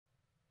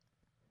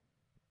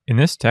In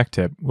this tech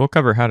tip, we'll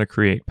cover how to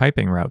create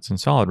piping routes in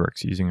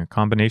SOLIDWORKS using a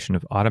combination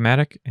of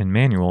automatic and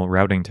manual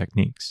routing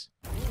techniques.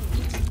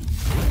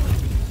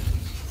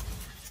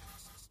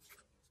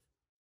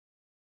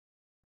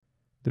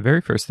 The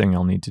very first thing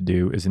I'll need to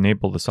do is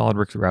enable the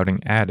SOLIDWORKS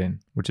Routing add-in,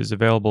 which is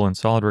available in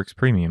SOLIDWORKS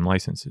Premium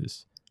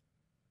licenses.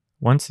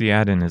 Once the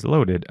add-in is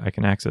loaded, I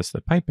can access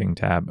the Piping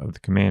tab of the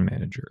Command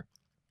Manager.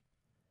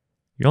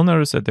 You'll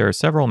notice that there are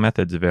several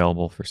methods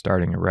available for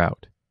starting a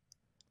route.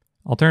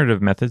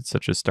 Alternative methods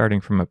such as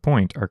starting from a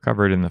point are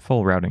covered in the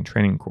full routing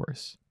training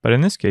course, but in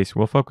this case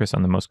we'll focus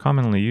on the most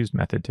commonly used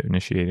method to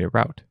initiate a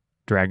route,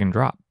 drag and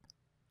drop.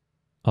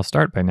 I'll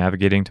start by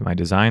navigating to my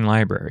design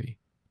library,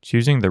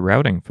 choosing the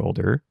routing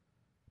folder,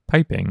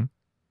 piping,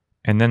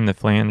 and then the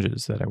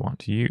flanges that I want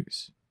to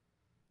use.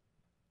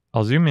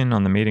 I'll zoom in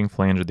on the mating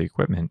flange of the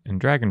equipment and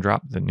drag and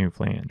drop the new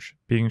flange,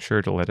 being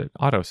sure to let it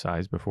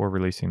auto-size before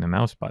releasing the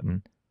mouse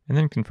button, and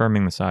then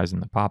confirming the size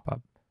in the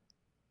pop-up.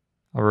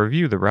 I'll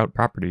review the route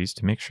properties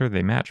to make sure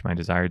they match my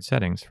desired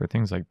settings for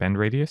things like bend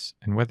radius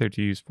and whether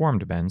to use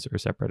formed bends or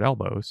separate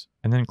elbows,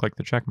 and then click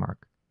the check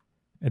mark.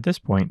 At this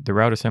point, the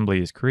route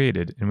assembly is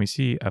created and we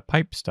see a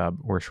pipe stub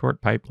or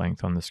short pipe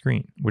length on the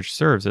screen, which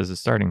serves as a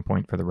starting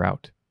point for the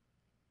route.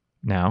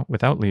 Now,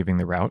 without leaving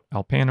the route,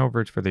 I'll pan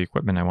over for the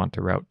equipment I want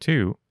to route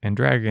to and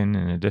drag in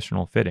an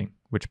additional fitting,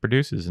 which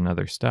produces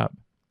another stub.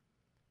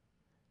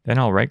 Then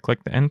I'll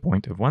right-click the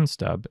endpoint of one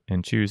stub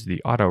and choose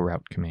the Auto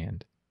Route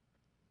command,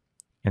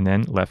 and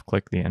then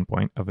left-click the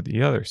endpoint of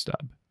the other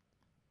stub.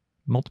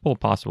 Multiple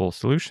possible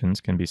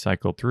solutions can be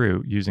cycled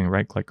through using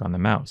right-click on the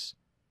mouse,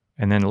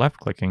 and then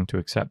left-clicking to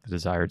accept the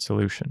desired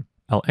solution.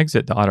 I'll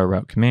exit the Auto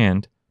Route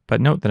command,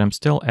 but note that I'm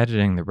still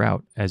editing the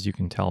route, as you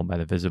can tell by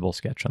the visible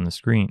sketch on the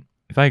screen.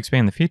 If I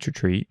expand the feature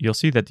tree, you'll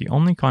see that the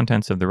only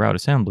contents of the route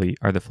assembly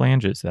are the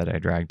flanges that I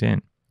dragged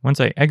in. Once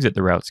I exit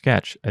the route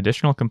sketch,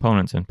 additional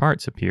components and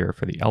parts appear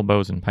for the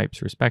elbows and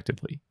pipes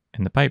respectively,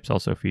 and the pipes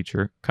also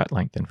feature cut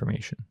length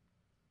information.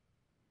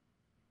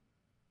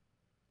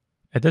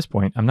 At this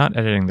point, I'm not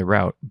editing the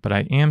route, but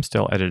I am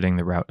still editing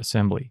the route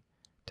assembly.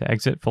 To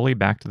exit fully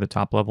back to the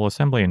top-level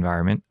assembly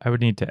environment, I would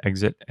need to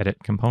exit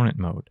Edit Component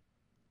mode.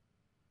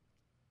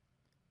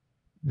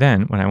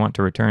 Then, when I want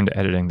to return to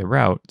editing the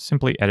route,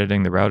 simply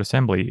editing the route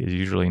assembly is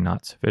usually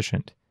not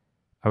sufficient.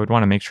 I would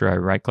want to make sure I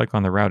right-click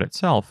on the route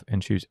itself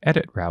and choose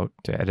Edit Route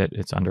to edit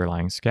its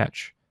underlying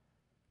sketch.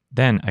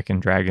 Then I can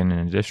drag in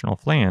an additional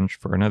flange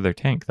for another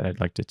tank that I'd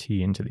like to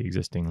tee into the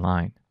existing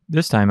line.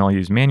 This time I'll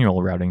use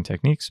manual routing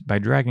techniques by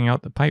dragging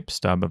out the pipe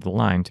stub of the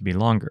line to be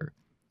longer,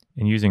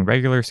 and using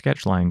regular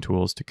sketch line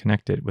tools to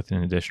connect it with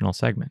an additional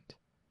segment.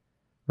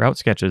 Route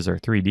sketches are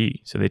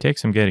 3D, so they take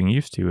some getting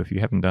used to if you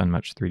haven't done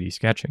much 3D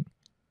sketching.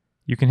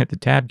 You can hit the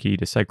Tab key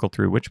to cycle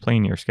through which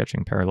plane you're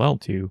sketching parallel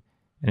to,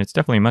 and it's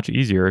definitely much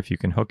easier if you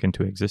can hook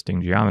into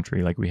existing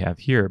geometry like we have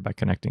here by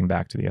connecting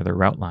back to the other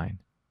route line.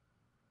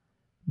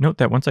 Note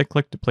that once I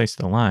click to place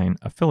the line,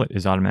 a fillet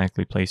is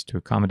automatically placed to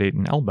accommodate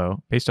an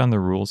elbow based on the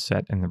rules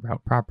set in the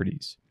route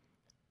properties.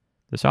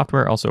 The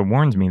software also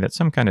warns me that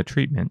some kind of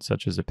treatment,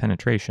 such as a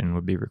penetration,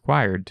 would be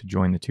required to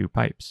join the two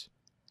pipes.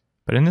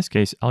 But in this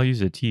case, I'll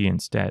use a tee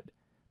instead,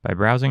 by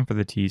browsing for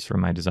the tees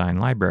from my design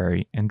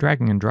library and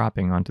dragging and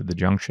dropping onto the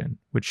junction,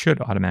 which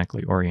should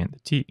automatically orient the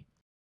tee.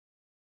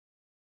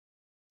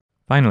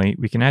 Finally,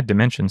 we can add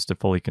dimensions to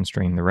fully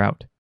constrain the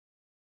route.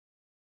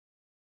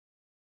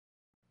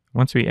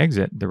 Once we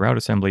exit, the route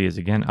assembly is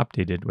again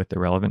updated with the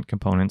relevant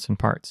components and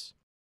parts.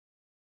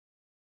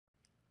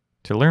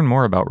 To learn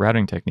more about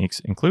routing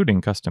techniques,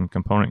 including custom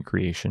component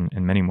creation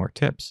and many more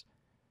tips,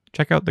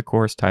 check out the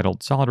course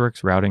titled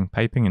SOLIDWORKS Routing,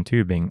 Piping and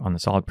Tubing on the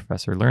Solid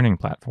Professor Learning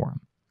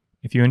Platform.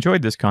 If you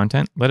enjoyed this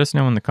content, let us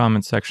know in the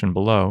comments section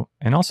below,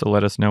 and also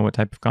let us know what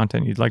type of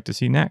content you'd like to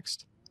see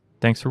next.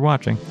 Thanks for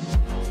watching.